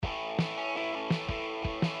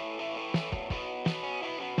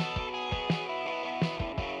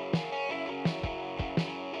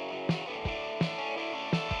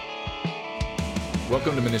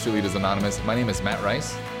Welcome to Ministry Leaders Anonymous. My name is Matt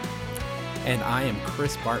Rice. And I am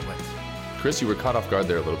Chris Bartlett. Chris, you were caught off guard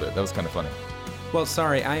there a little bit. That was kind of funny. Well,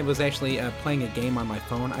 sorry, I was actually playing a game on my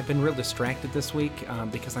phone. I've been real distracted this week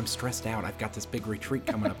because I'm stressed out. I've got this big retreat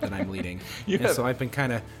coming up that I'm leading. So I've been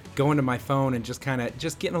kind of going to my phone and just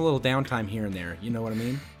getting a little downtime here and there. You know what I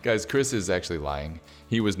mean? Guys, Chris is actually lying.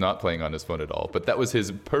 He was not playing on his phone at all, but that was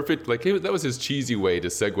his perfect, that was his cheesy way to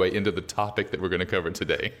segue into the topic that we're going to cover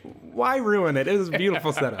today. Why ruin it? It was a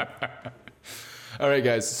beautiful setup. All right,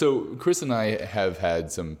 guys. So Chris and I have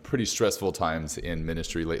had some pretty stressful times in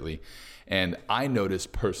ministry lately. And I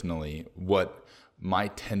noticed personally what my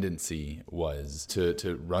tendency was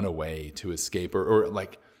to run away, to escape, or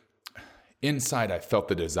like inside I felt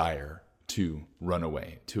the desire to run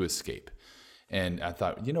away, to escape. And I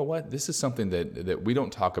thought, you know what? This is something that we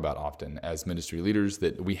don't talk about often as ministry leaders,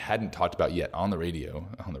 that we hadn't talked about yet on the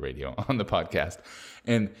podcast.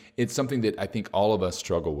 And it's something that I think all of us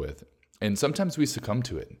struggle with. And sometimes we succumb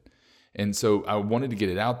to it. And so I wanted to get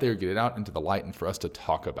it out there, get it out into the light, and for us to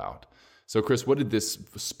talk about. So, Chris, what did this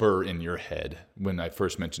spur in your head when I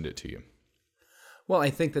first mentioned it to you? Well, I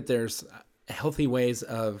think that there's healthy ways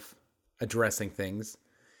of addressing things.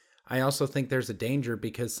 I also think there's a danger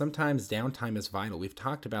because sometimes downtime is vital. We've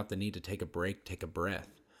talked about the need to take a break, take a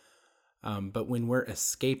breath. But when we're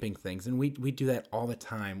escaping things, and we do that all the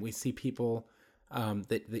time, we see people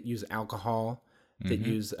that use alcohol, that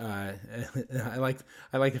use, I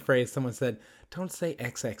like the phrase someone said, don't say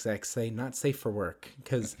XXX, say not safe for work,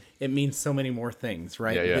 because it means so many more things,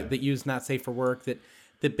 right? Yeah. That use not safe for work,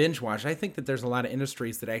 that binge watch. I think that there's a lot of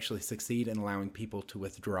industries that actually succeed in allowing people to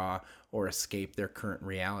withdraw or escape their current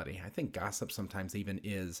reality. I think gossip sometimes even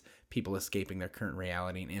is people escaping their current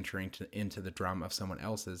reality and entering into the drama of someone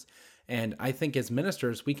else's. And I think as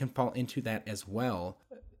ministers, we can fall into that as well.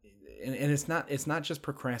 And it's not just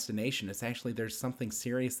procrastination. It's actually there's something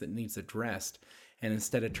serious that needs addressed. And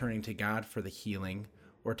instead of turning to God for the healing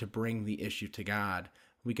or to bring the issue to God,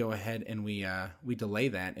 we go ahead and we delay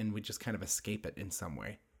that and we just kind of escape it in some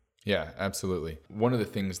way. Yeah, absolutely. One of the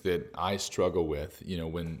things that I struggle with,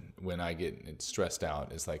 when I get stressed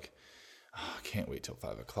out is like, I can't wait till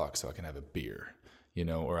 5 o'clock so I can have a beer.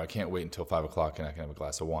 Or I can't wait until 5 o'clock and I can have a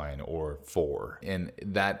glass of wine, or 4. And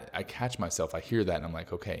that I catch myself, I hear that and I'm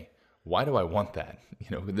like, okay, why do I want that?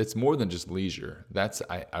 That's more than just leisure.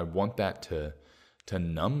 I want that to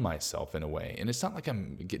numb myself in a way. And it's not like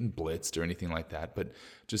I'm getting blitzed or anything like that, but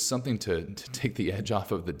just something to take the edge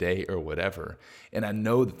off of the day or whatever. And I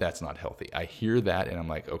know that that's not healthy. I hear that and I'm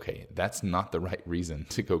like, okay, that's not the right reason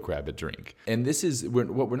to go grab a drink. And this is what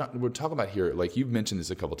we're talking about here. Like you've mentioned this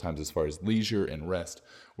a couple of times as far as leisure and rest.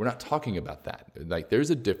 We're not talking about that. Like there's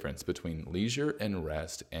a difference between leisure and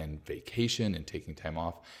rest and vacation and taking time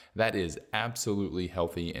off. That is absolutely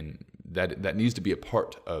healthy, and that needs to be a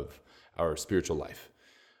part of our spiritual life.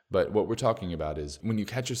 But what we're talking about is when you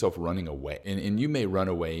catch yourself running away, and you may run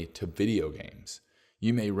away to video games.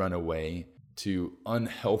 You may run away to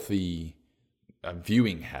unhealthy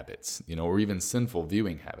viewing habits, or even sinful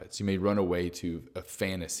viewing habits. You may run away to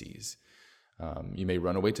fantasies. You may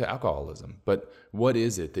run away to alcoholism. But what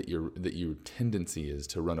is it that your tendency is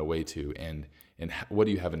to run away to, and what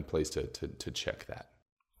do you have in place to check that?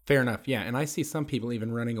 Fair enough, yeah. And I see some people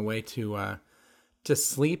even running away to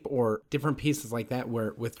sleep or different pieces like that,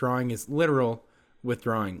 where withdrawing is literal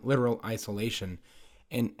withdrawing, literal isolation.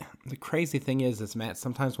 And the crazy thing is Matt,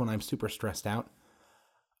 sometimes when I'm super stressed out,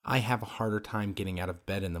 I have a harder time getting out of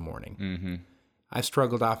bed in the morning. Mm-hmm. I've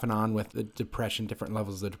struggled off and on with the depression, different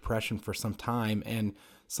levels of depression for some time. And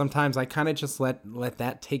sometimes I kind of just let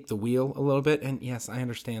that take the wheel a little bit. And yes, I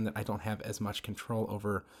understand that I don't have as much control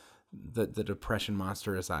over the depression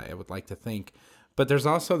monster as I would like to think. But there's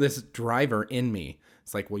also this driver in me.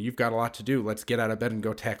 It's like, well, you've got a lot to do. Let's get out of bed and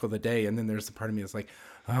go tackle the day. And then there's the part of me that's like,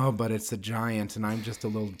 oh, but it's a giant and I'm just a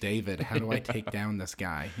little David. How do I take down this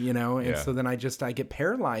guy? And so then I get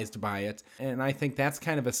paralyzed by it. And I think that's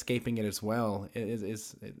kind of escaping it as well. I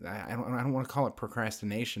don't want to call it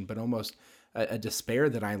procrastination, but almost a despair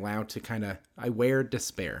that I allow to I wear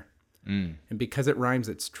despair. And because it rhymes,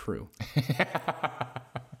 it's true.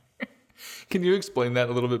 Can you explain that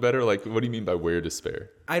a little bit better? Like, what do you mean by wear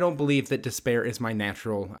despair? I don't believe that despair is my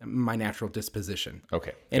natural disposition.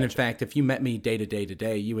 Okay. And in fact, if you met me day to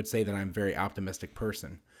day, you would say that I'm a very optimistic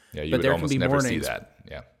person. Yeah, you would almost never see that.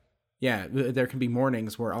 Yeah. Yeah, there can be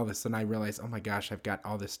mornings where all of a sudden I realize, oh my gosh, I've got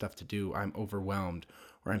all this stuff to do. I'm overwhelmed,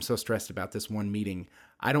 or I'm so stressed about this one meeting.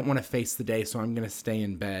 I don't want to face the day, so I'm going to stay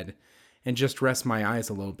in bed. and just rest my eyes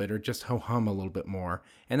a little bit or just ho-hum a little bit more.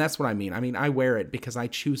 And that's what I mean. I mean, I wear it because I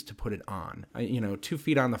choose to put it on. 2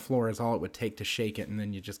 feet on the floor is all it would take to shake it, and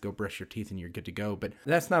then you just go brush your teeth and you're good to go. But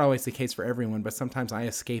that's not always the case for everyone, but sometimes I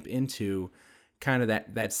escape into kind of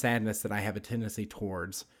that sadness that I have a tendency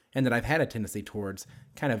towards, and that I've had a tendency towards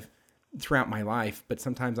kind of throughout my life, but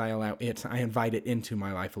sometimes I invite it into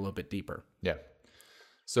my life a little bit deeper. Yeah.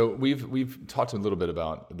 So we've talked a little bit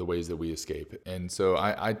about the ways that we escape. And so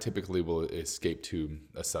I typically will escape to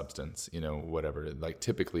a substance, whatever. Like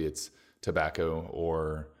typically it's tobacco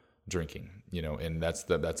or drinking, and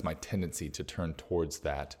that's my tendency to turn towards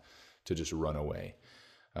that, to just run away.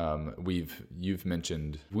 We've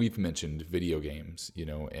mentioned video games,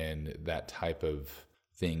 and that type of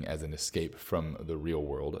thing as an escape from the real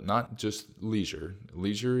world, not just leisure.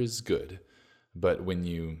 Leisure is good. But when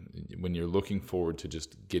you're looking forward to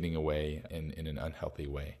just getting away in an unhealthy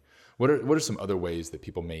way, what are some other ways that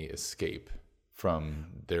people may escape from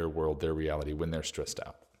their world, their reality, when they're stressed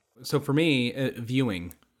out? So for me,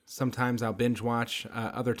 viewing. Sometimes I'll binge watch.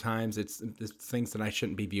 Other times it's things that I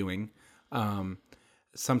shouldn't be viewing.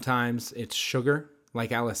 Sometimes it's sugar.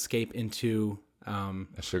 Like I'll escape into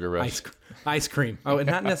a sugar rush, ice cream. Oh, and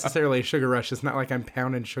not necessarily a sugar rush. It's not like I'm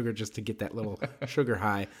pounding sugar just to get that little sugar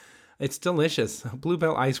high. It's delicious.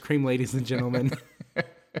 Bluebell ice cream, ladies and gentlemen.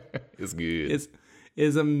 It's good.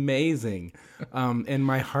 Is amazing. And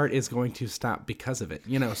my heart is going to stop because of it.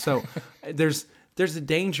 So there's a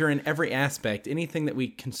danger in every aspect. Anything that we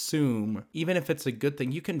consume, even if it's a good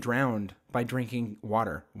thing, you can drown by drinking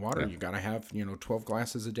water. Water, You got to have, 12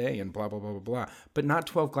 glasses a day and blah, blah, blah, blah, blah. But not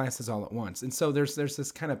 12 glasses all at once. And so there's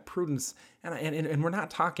this kind of prudence. And we're not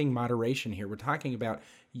talking moderation here. We're talking about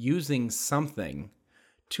using something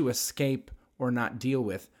to escape or not deal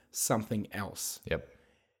with something else. Yep.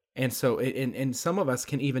 And so, and some of us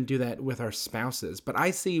can even do that with our spouses. But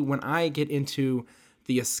I see when I get into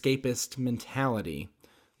the escapist mentality,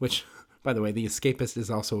 which, by the way, the escapist is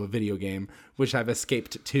also a video game, which I've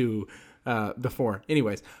escaped to before.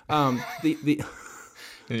 Anyways, Are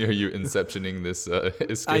you inceptioning this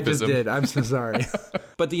escapism? I just did. I'm so sorry.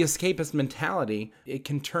 But the escapist mentality, it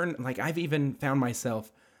can turn, like I've even found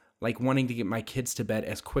myself like wanting to get my kids to bed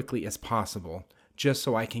as quickly as possible, just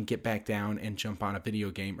so I can get back down and jump on a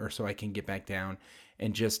video game, or so I can get back down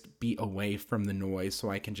and just be away from the noise,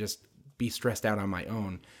 so I can just be stressed out on my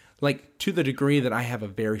own. Like to the degree that I have a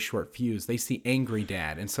very short fuse. They see Angry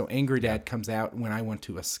Dad, and so Angry Dad comes out when I want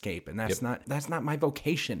to escape, and that's not my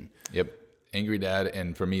vocation. Yep. Angry Dad,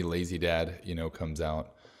 and for me, Lazy Dad, comes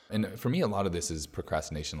out. And for me, a lot of this is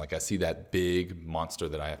procrastination. Like I see that big monster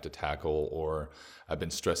that I have to tackle, or I've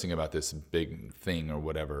been stressing about this big thing or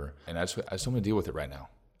whatever, and I just don't want to deal with it right now.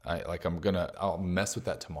 I'll mess with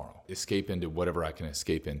that tomorrow. Escape into whatever I can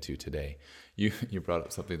escape into today. You brought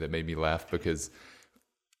up something that made me laugh, because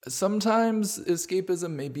sometimes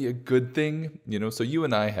escapism may be a good thing. So you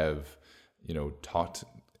and I have, talked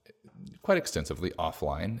quite extensively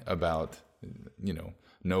offline about,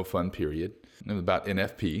 no fun period, about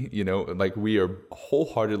NFP, like we are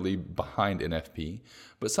wholeheartedly behind NFP,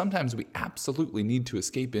 but sometimes we absolutely need to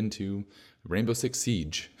escape into Rainbow Six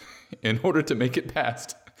Siege in order to make it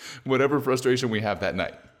past whatever frustration we have that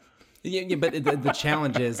night. Yeah, but the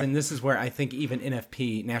challenge is, and this is where I think even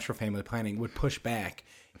NFP, Natural Family Planning, would push back,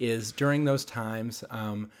 is during those times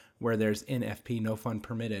where there's NFP, no fun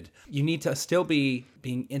permitted, you need to still be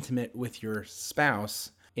being intimate with your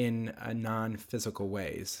spouse in non-physical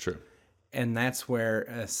ways. True. And that's where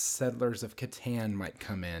Settlers of Catan might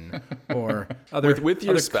come in, or other with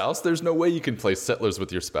your spouse. There's no way you can play Settlers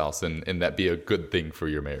with your spouse and that be a good thing for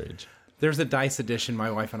your marriage. There's a dice edition my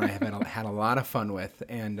wife and I have had a lot of fun with,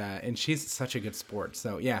 and she's such a good sport.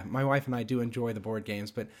 So yeah, my wife and I do enjoy the board games,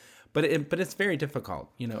 but it's very difficult.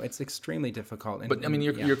 It's extremely difficult. But I mean,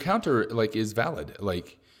 your counter is valid.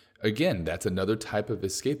 Again, that's another type of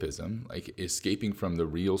escapism, like escaping from the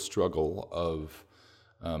real struggle of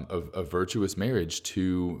a virtuous marriage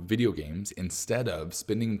to video games instead of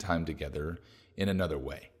spending time together in another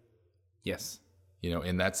way. Yes.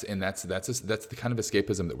 And that's the kind of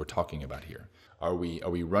escapism that we're talking about here. Are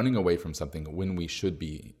we running away from something when we should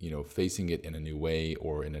be, facing it in a new way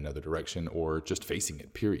or in another direction, or just facing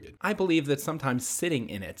it, period? I believe that sometimes sitting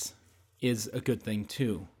in it is a good thing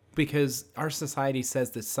too, because our society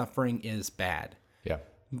says that suffering is bad. Yeah.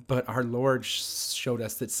 But our Lord showed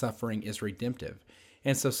us that suffering is redemptive.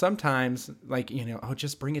 And so sometimes,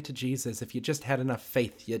 just bring it to Jesus. If you just had enough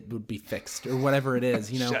faith, it would be fixed, or whatever it is.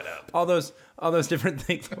 Shut up. All those different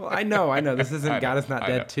things. Well, I know. This isn't God is not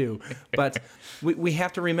dead too. But we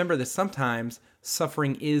have to remember that sometimes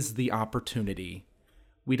suffering is the opportunity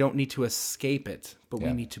we don't need to escape it, but we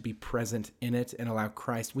Yeah. need to be present in it and allow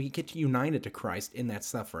Christ. We get united to Christ in that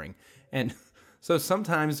suffering. And so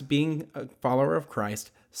sometimes being a follower of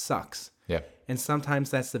Christ sucks. Yeah. And sometimes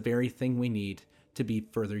that's the very thing we need to be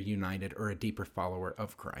further united or a deeper follower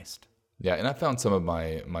of Christ. Yeah, and I found some of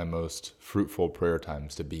my most fruitful prayer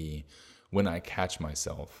times to be when I catch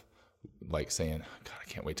myself like saying, God, I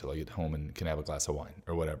can't wait till I get home and can have a glass of wine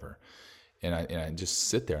or whatever. And I just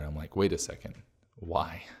sit there and I'm like, wait a second,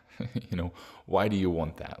 why? Why do you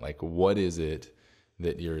want that? Like, what is it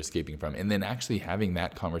that you're escaping from? And then actually having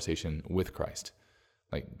that conversation with Christ,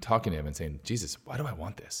 like talking to him and saying, Jesus, why do I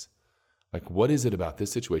want this? Like, what is it about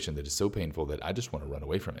this situation that is so painful that I just want to run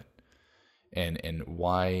away from it? And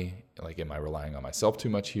why, like, am I relying on myself too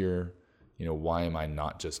much here? Why am I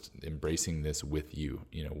not just embracing this with you?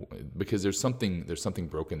 Because there's something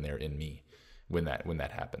broken there in me when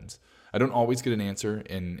that happens. I don't always get an answer,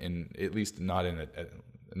 and at least not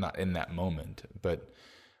in that moment, but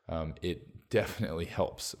it definitely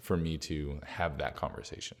helps for me to have that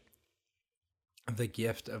conversation. The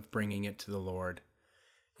gift of bringing it to the Lord.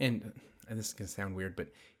 And this is going to sound weird, but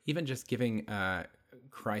even just giving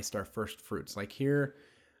Christ our first fruits. Like, here,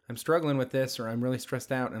 I'm struggling with this, or I'm really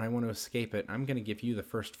stressed out and I want to escape it. I'm going to give you the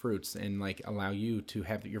first fruits and like allow you to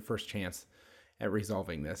have your first chance at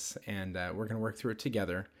resolving this. And we're going to work through it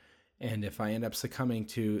together. And if I end up succumbing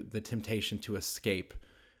to the temptation to escape,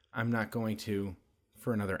 I'm not going to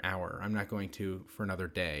for another hour. I'm not going to for another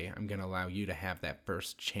day. I'm going to allow you to have that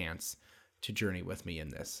first chance to journey with me in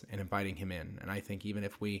this and inviting him in. And I think even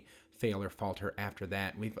if we fail or falter after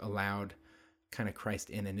that, we've allowed kind of Christ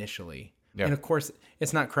in initially. Yeah. And of course,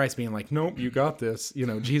 it's not Christ being like, nope, you got this.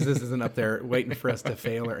 Jesus isn't up there waiting for us to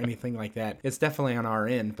fail or anything like that. It's definitely on our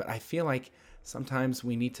end. But I feel like sometimes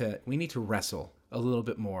we need to wrestle a little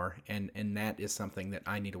bit more. And that is something that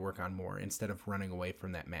I need to work on more instead of running away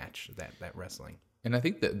from that match, that wrestling. And I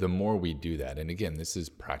think that the more we do that, and again, this is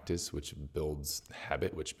practice, which builds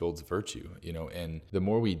habit, which builds virtue, and the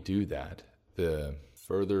more we do that, the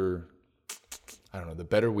further, the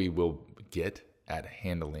better we will get at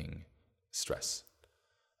handling stress.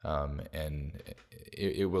 And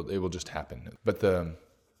it will just happen. But the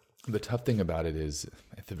tough thing about it is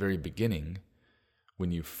at the very beginning,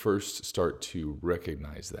 when you first start to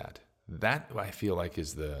recognize that I feel like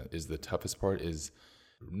is the toughest part, is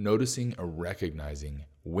noticing or recognizing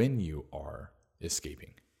when you are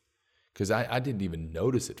escaping. Because I didn't even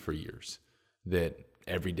notice it for years, that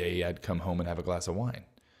every day I'd come home and have a glass of wine.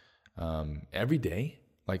 Every day,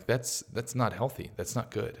 like that's not healthy. That's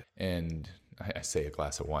not good. And I say a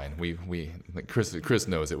glass of wine. We like Chris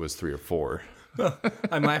knows it was 3 or 4.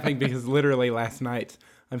 I'm laughing because literally last night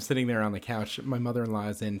I'm sitting there on the couch. My mother-in-law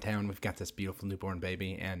is in town. We've got this beautiful newborn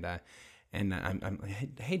baby, and I'm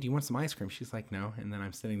like, hey, do you want some ice cream? She's like, no. And then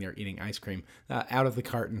I'm sitting there eating ice cream out of the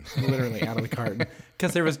carton, literally out of the carton,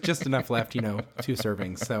 because there was just enough left, 2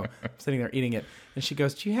 servings. So I'm sitting there eating it. And she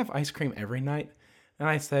goes, do you have ice cream every night? And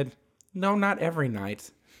I said, no, not every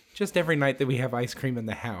night. Just every night that we have ice cream in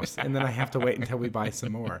the house. And then I have to wait until we buy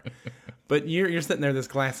some more. But you're sitting there, this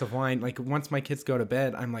glass of wine. Like, once my kids go to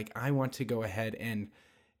bed, I'm like, I want to go ahead and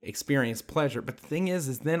experience pleasure. But the thing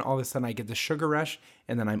is then all of a sudden I get the sugar rush,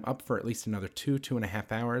 and then I'm up for at least another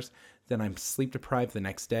 2.5 hours. Then I'm sleep deprived the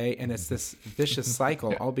next day, and it's this vicious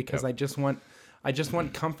cycle, all because I just want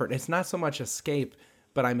comfort. It's not so much escape,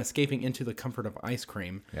 but I'm escaping into the comfort of ice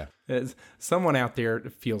cream. Yeah, someone out there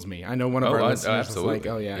feels me. I know one of our listeners is like,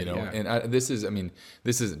 oh yeah, yeah. And this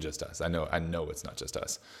isn't just us. I know it's not just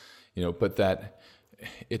us. But that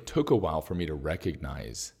it took a while for me to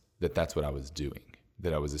recognize that that's what I was doing.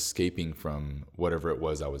 That I was escaping from whatever it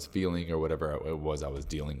was I was feeling or whatever it was I was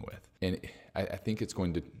dealing with. And I think it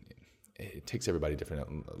takes everybody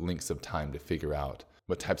different lengths of time to figure out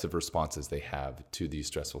what types of responses they have to these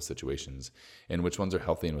stressful situations and which ones are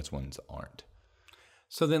healthy and which ones aren't.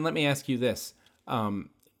 So then let me ask you this.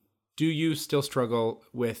 Do you still struggle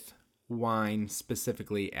with wine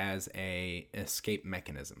specifically as an escape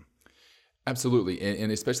mechanism? Absolutely,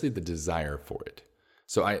 and especially the desire for it.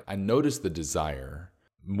 So I notice the desire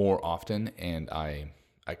more often, and I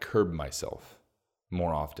curb myself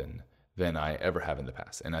more often than I ever have in the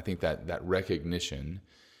past. And I think that recognition,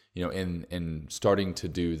 and starting to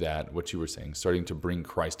do that, what you were saying, starting to bring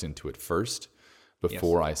Christ into it first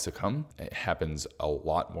before I succumb, it happens a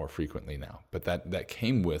lot more frequently now. But that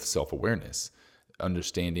came with self-awareness,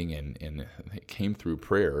 understanding, and it came through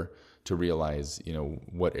prayer to realize,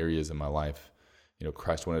 what areas in my life,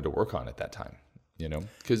 Christ wanted to work on at that time.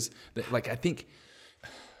 Because I think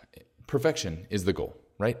perfection is the goal,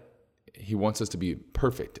 right? He wants us to be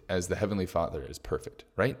perfect as the Heavenly Father is perfect,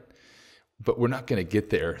 right? but we're not going to get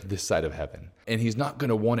there this side of heaven. And he's not going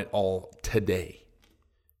to want it all today.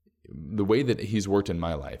 The way that he's worked in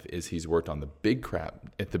my life is he's worked on the big crap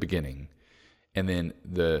at the beginning. And then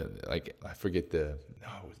I forget the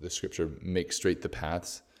scripture, make straight the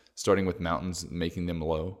paths, starting with mountains, making them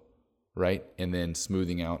low, right? And then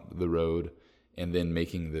smoothing out the road and then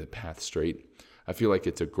making the path straight. I feel like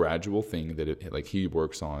it's a gradual thing that he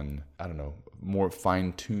works on, I don't know, more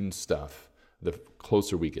fine-tuned stuff the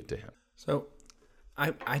closer we get to him. So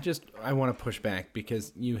I want to push back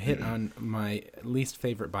because you hit on my least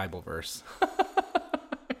favorite Bible verse.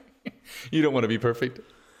 You don't want to be perfect?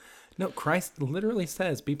 No, Christ literally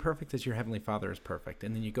says, be perfect as your heavenly Father is perfect.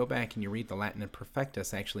 And then you go back and you read the Latin, and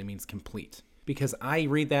perfectus actually means complete. Because I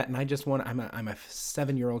read that and I just I'm a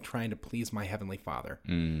 7-year-old trying to please my heavenly Father.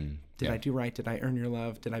 Did I do right? Did I earn your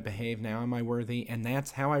love? Did I behave? Now am I worthy? And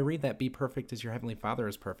that's how I read that, be perfect as your heavenly Father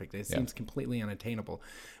is perfect. It seems completely unattainable.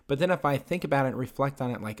 But then if I think about it and reflect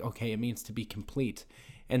on it, like, okay, it means to be complete.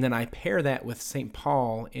 And then I pair that with St.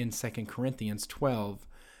 Paul in 2 Corinthians 12,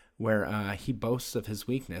 where he boasts of his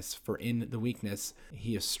weakness, for in the weakness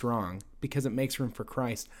he is strong, because it makes room for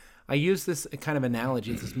Christ. I use this kind of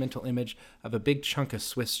analogy, this mental image of a big chunk of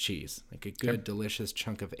Swiss cheese, like a good, delicious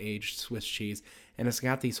chunk of aged Swiss cheese, and it's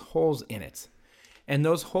got these holes in it. And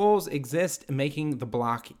those holes exist making the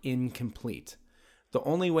block incomplete. The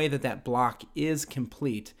only way that block is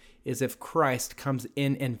complete is if Christ comes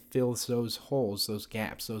in and fills those holes, those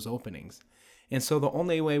gaps, those openings. And so the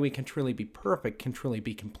only way we can truly be perfect, can truly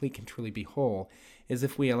be complete, can truly be whole, is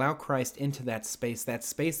if we allow Christ into that space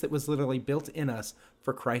that was literally built in us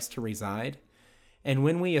for Christ to reside. And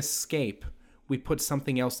when we escape, we put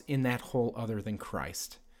something else in that hole other than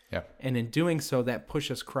Christ. Yeah. And in doing so, that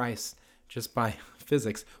pushes Christ, just by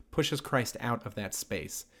physics, pushes Christ out of that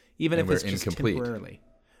space, even if it's just incomplete. Temporarily.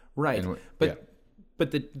 Right.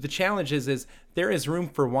 But the challenge is there is room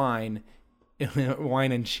for wine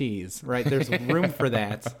and cheese, right? There's room for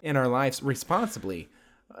that in our lives responsibly.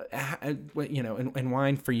 And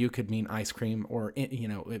wine for you could mean ice cream or,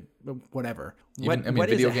 whatever.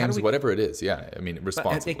 Video games, whatever it is. Yeah. I mean,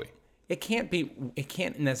 responsibly. It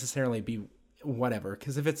can't necessarily be whatever,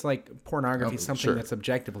 because if it's like pornography, something that's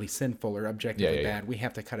objectively sinful or objectively bad, we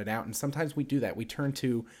have to cut it out. And sometimes we do that. We turn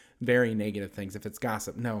to very negative things. If it's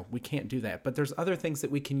gossip, no, we can't do that. But there's other things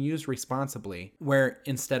that we can use responsibly, where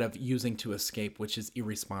instead of using to escape, which is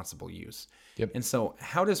irresponsible use. Yep. And so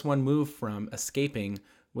how does one move from escaping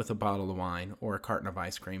with a bottle of wine or a carton of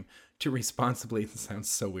ice cream to responsibly, this sounds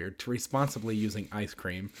so weird, to responsibly using ice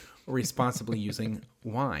cream or responsibly using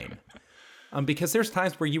wine? Because there's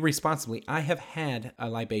times where I have had a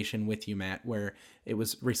libation with you, Matt, where it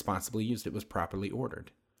was responsibly used. It was properly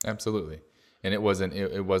ordered. Absolutely. And it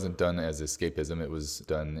wasn't done as escapism. It was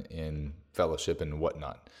done in fellowship and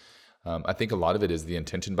whatnot. I think a lot of it is the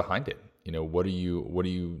intention behind it. What are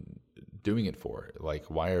you doing it for? Like,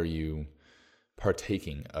 why are you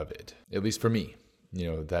partaking of it? At least for me,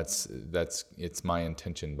 it's my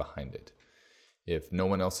intention behind it. If no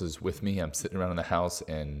one else is with me, I'm sitting around in the house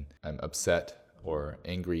and I'm upset or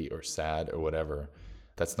angry or sad or whatever,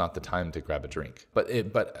 that's not the time to grab a drink. But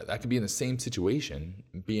I could be in the same situation,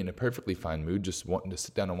 be in a perfectly fine mood, just wanting to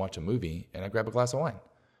sit down and watch a movie, and I grab a glass of wine.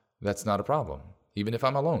 That's not a problem, even if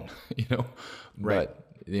I'm alone, Right. But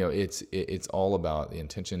it's all about the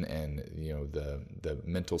intention and the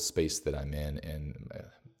mental space that I'm in and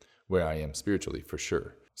where I am spiritually, for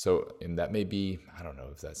sure. So, and that may be, I don't know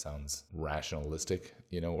if that sounds rationalistic,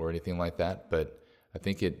 or anything like that, but I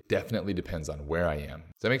think it definitely depends on where I am.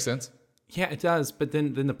 Does that make sense? Yeah, it does. But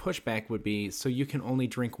then the pushback would be, so you can only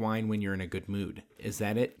drink wine when you're in a good mood. Is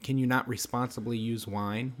that it? Can you not responsibly use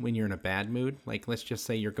wine when you're in a bad mood? Like, let's just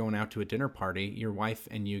say you're going out to a dinner party, your wife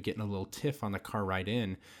and you getting a little tiff on the car ride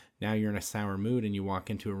in. Now you're in a sour mood and you walk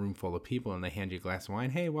into a room full of people and they hand you a glass of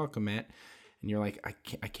wine. Hey, welcome, Matt. And you're like,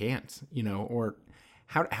 I can't, or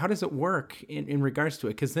how does it work in regards to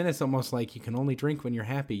it? Because then it's almost like you can only drink when you're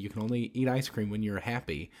happy. You can only eat ice cream when you're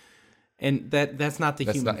happy. And that's not the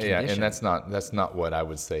human condition. Yeah, and that's not what I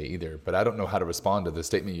would say either. But I don't know how to respond to the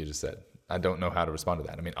statement you just said. I don't know how to respond to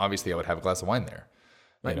that. I mean, obviously I would have a glass of wine there.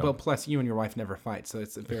 Right. Well, plus you and your wife never fight, so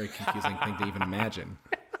it's a very confusing thing to even imagine.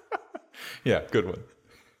 Yeah, good one.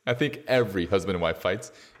 I think every husband and wife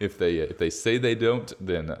fights. If they say they don't,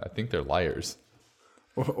 then I think they're liars.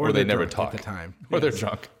 Or they never talk at the time. Or they're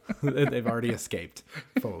drunk. They've already escaped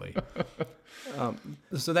fully.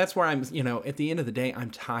 So that's where I'm, at the end of the day,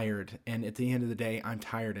 I'm tired. And at the end of the day, I'm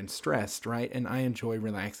tired and stressed, right? And I enjoy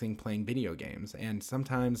relaxing, playing video games. And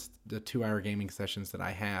sometimes the 2-hour gaming sessions that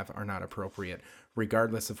I have are not appropriate,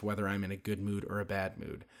 regardless of whether I'm in a good mood or a bad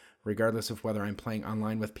mood. regardless of whether I'm playing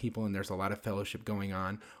online with people and there's a lot of fellowship going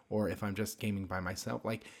on, or if I'm just gaming by myself.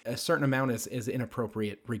 Like, a certain amount is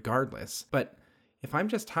inappropriate regardless. But if I'm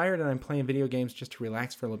just tired and I'm playing video games just to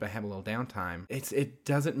relax for a little bit, have a little downtime, it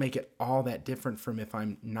doesn't make it all that different from if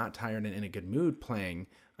I'm not tired and in a good mood playing.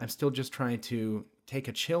 I'm still just trying to take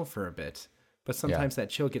a chill for a bit. But sometimes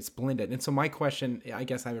that chill gets blended. And so my question, I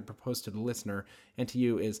guess I would propose to the listener and to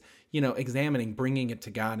you is, examining, bringing it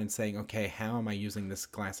to God and saying, okay, how am I using this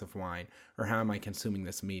glass of wine? Or how am I consuming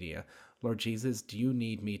this media? Lord Jesus, do you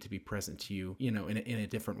need me to be present to you, in a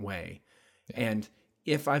different way? Yeah. And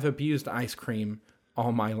if I've abused ice cream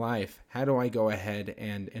all my life, how do I go ahead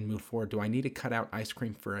and move forward? Do I need to cut out ice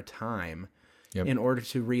cream for a time in order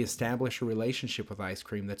to reestablish a relationship with ice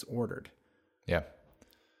cream that's ordered? Yeah.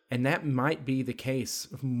 And that might be the case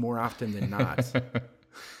more often than not.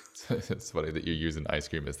 It's funny that you're using ice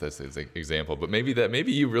cream as this as an example, but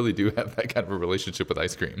maybe you really do have that kind of a relationship with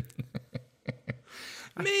ice cream.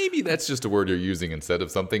 Maybe that's just a word you're using instead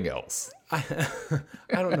of something else. I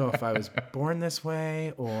don't know if I was born this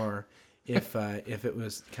way or if it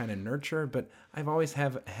was kind of nurtured, but I've always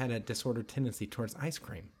had a disordered tendency towards ice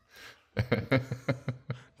cream.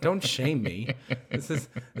 Don't shame me. This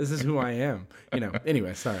is who I am.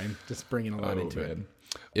 Anyway, sorry, I'm just bringing a lot into it.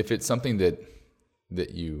 If it's something that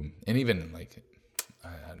you, and even like,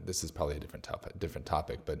 this is probably a different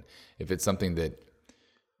topic, but if it's something that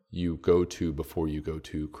you go to before you go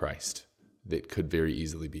to Christ, that could very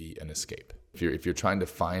easily be an escape. If you're trying to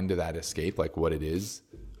find that escape, like what is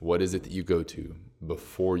it that you go to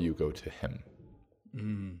before you go to Him?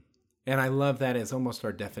 Mm. And I love that as almost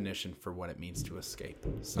our definition for what it means to escape.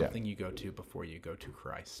 Something you go to before you go to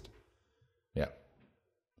Christ. Yeah.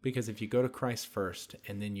 Because if you go to Christ first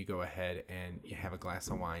and then you go ahead and you have a glass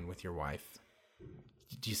of wine with your wife,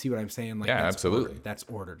 do you see what I'm saying? Like, that's absolutely. Ordered. That's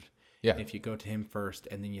ordered. Yeah. If you go to Him first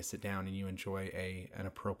and then you sit down and you enjoy an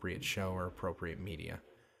appropriate show or appropriate media.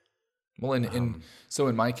 Well, and so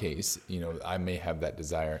in my case, I may have that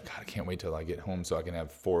desire. God, I can't wait till I get home so I can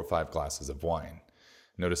have 4 or 5 glasses of wine.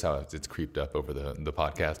 Notice how it's creeped up over the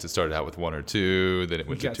podcast. It started out with 1 or 2, then it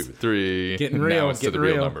went to 2 or 3. Getting real. Now it's to the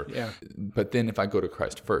real number. Yeah. But then if I go to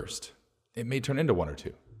Christ first, it may turn into 1 or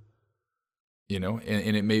 2.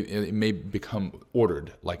 And it may become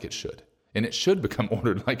ordered like it should. And it should become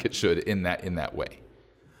ordered like it should in that way.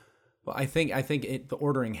 Well, I think the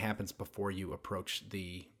ordering happens before you approach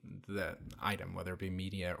the item, whether it be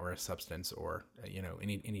media or a substance or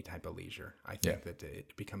any type of leisure. I think that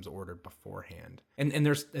it becomes ordered beforehand. And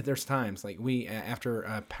there's times like we, after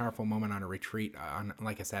a powerful moment on a retreat on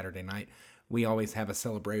like a Saturday night, we always have a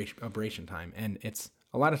celebration time, and it's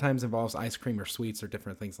a lot of times involves ice cream or sweets or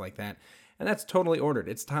different things like that. And that's totally ordered.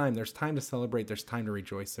 It's time. There's time to celebrate. There's time to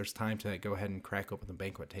rejoice. There's time to go ahead and crack open the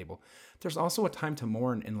banquet table. There's also a time to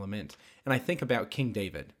mourn and lament. And I think about King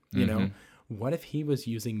David, what if he was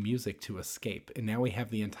using music to escape? And now we have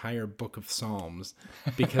the entire book of Psalms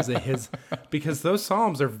because those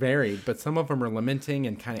Psalms are varied, but some of them are lamenting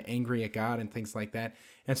and kind of angry at God and things like that.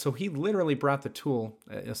 And so he literally brought the tool,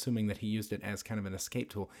 assuming that he used it as kind of an escape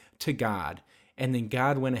tool, to God. And then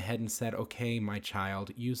God went ahead and said, okay, my child,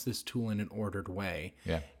 use this tool in an ordered way.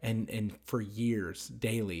 Yeah. And for years,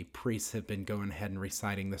 daily, priests have been going ahead and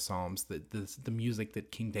reciting the Psalms, the music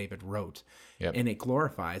that King David wrote. Yep. And it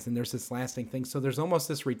glorifies. And there's this lasting thing. So there's almost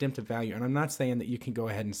this redemptive value. And I'm not saying that you can go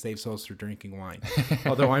ahead and save souls through drinking wine.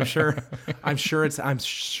 Although I'm sure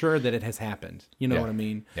that it has happened. You know what I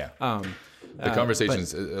mean? Yeah. The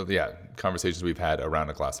conversations, conversations we've had around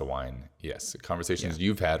a glass of wine. Yes. Conversations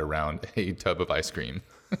you've had around a tub of ice cream.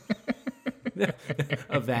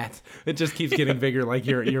 A vat. It just keeps getting bigger, like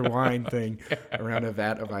your wine thing around a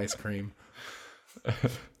vat of ice cream.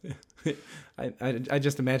 I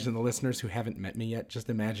just imagine the listeners who haven't met me yet, just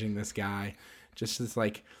imagining this guy, just this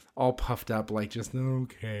like all puffed up, like just,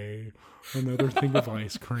 okay, another thing of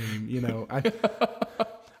ice cream.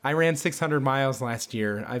 I ran 600 miles last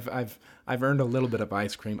year. I've earned a little bit of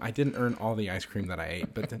ice cream. I didn't earn all the ice cream that I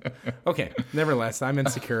ate, but okay. Nevertheless, I'm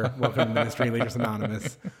insecure. Welcome to Ministry Leaders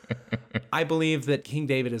Anonymous. I believe that King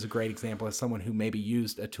David is a great example of someone who maybe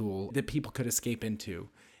used a tool that people could escape into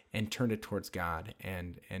and turned it towards God,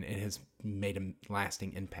 and it has made a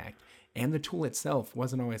lasting impact. And the tool itself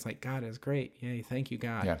wasn't always like, God is great. Yay, thank you,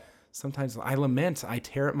 God. Yeah. Sometimes I lament. I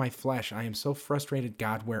tear at my flesh. I am so frustrated.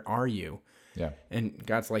 God, where are you? Yeah. And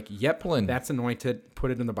God's like, yep, that's anointed.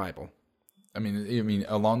 Put it in the Bible. I mean,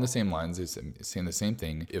 along the same lines, it's saying the same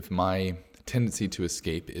thing. If my tendency to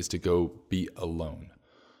escape is to go be alone,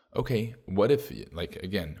 okay, what if you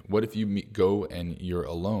go and you're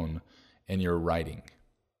alone and you're writing?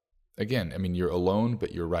 Again, I mean, you're alone,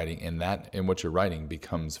 but you're writing, and what you're writing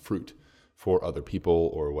becomes fruit for other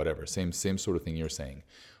people or whatever. Same sort of thing you're saying.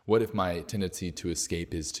 What if my tendency to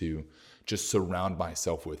escape is to just surround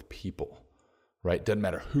myself with people, right? Doesn't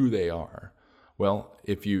matter who they are. Well,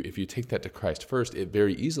 if you take that to Christ first, it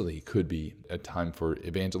very easily could be a time for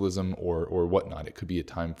evangelism or whatnot. It could be a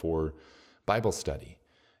time for Bible study,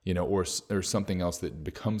 or something else that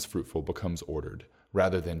becomes fruitful, becomes ordered,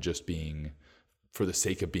 rather than just being for the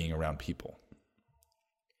sake of being around people.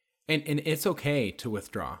 And it's okay to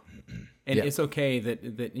withdraw. And it's okay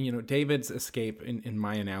that David's escape, in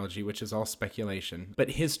my analogy, which is all speculation,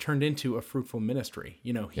 but his turned into a fruitful ministry.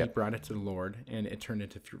 He brought it to the Lord, and it turned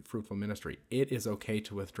into fruitful ministry. It is okay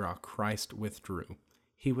to withdraw. Christ withdrew.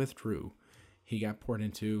 He withdrew. He got poured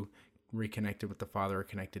into, reconnected with the Father,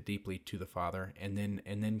 connected deeply to the Father, and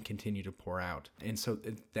then continued to pour out. And so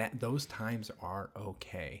those times are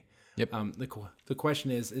okay. Yep. The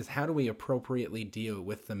question is how do we appropriately deal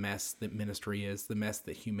with the mess that ministry is, the mess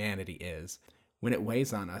that humanity is, when it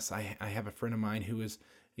weighs on us? I have a friend of mine who is,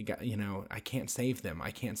 I can't save them.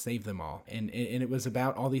 I can't save them all. And it was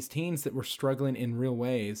about all these teens that were struggling in real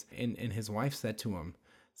ways. And his wife said to him,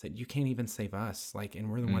 you can't even save us. And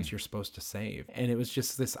we're the ones you're supposed to save. And it was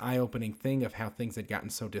just this eye-opening thing of how things had gotten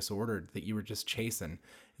so disordered that you were just chasing.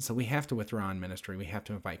 And so we have to withdraw in ministry. We have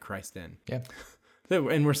to invite Christ in. Yeah.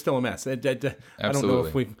 And we're still a mess. I don't know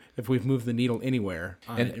if we've moved the needle anywhere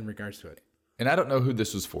in regards to it. And I don't know who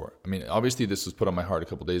this was for. I mean, obviously this was put on my heart a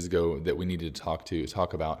couple days ago that we needed to talk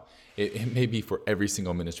about. It may be for every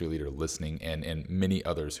single ministry leader listening and many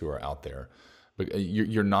others who are out there. But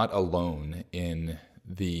you're not alone in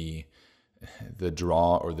the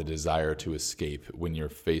draw or the desire to escape when you're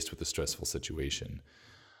faced with a stressful situation.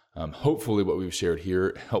 Hopefully what we've shared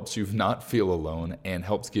here helps you not feel alone and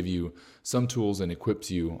helps give you some tools and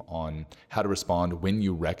equips you on how to respond when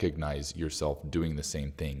you recognize yourself doing the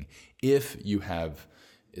same thing. If you have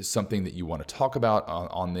something that you want to talk about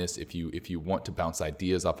on this, if you want to bounce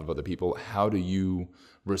ideas off of other people, how do you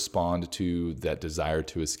respond to that desire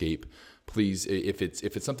to escape? Please, if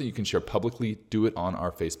it's something you can share publicly, do it on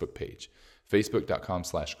our Facebook page.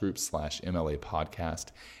 Facebook.com/groups/MLA podcast.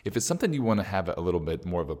 If it's something you want to have a little bit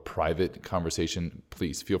more of a private conversation,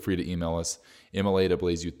 please feel free to email us,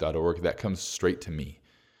 mla@blazeyouth.org. That comes straight to me.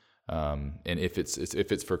 And if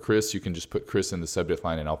it's for Chris, you can just put Chris in the subject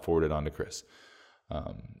line and I'll forward it on to Chris.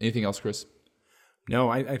 Anything else, Chris? No,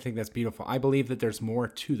 I think that's beautiful. I believe that there's more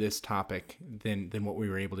to this topic than what we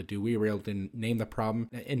were able to do. We were able to name the problem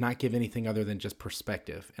and not give anything other than just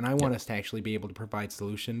perspective. And I want us to actually be able to provide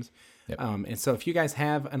solutions. Yep. And so if you guys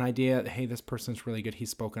have an idea, hey, this person's really good,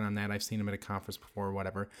 he's spoken on that, I've seen him at a conference before or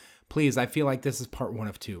whatever, please, I feel like this is part 1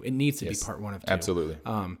 of 2. It needs to be part 1 of 2. Absolutely.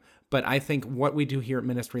 But I think what we do here at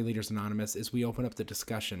Ministry Leaders Anonymous is we open up the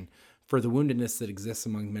discussion for the woundedness that exists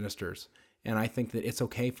among ministers. And I think that it's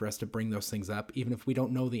okay for us to bring those things up, even if we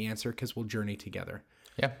don't know the answer, because we'll journey together.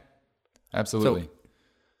 Yeah, absolutely.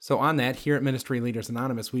 So on that, here at Ministry Leaders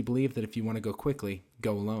Anonymous, we believe that if you want to go quickly,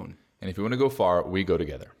 go alone. And if you want to go far, we go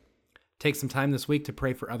together. Take some time this week to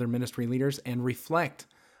pray for other ministry leaders and reflect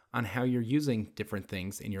on how you're using different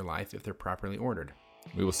things in your life if they're properly ordered.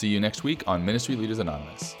 We will see you next week on Ministry Leaders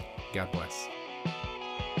Anonymous. God bless.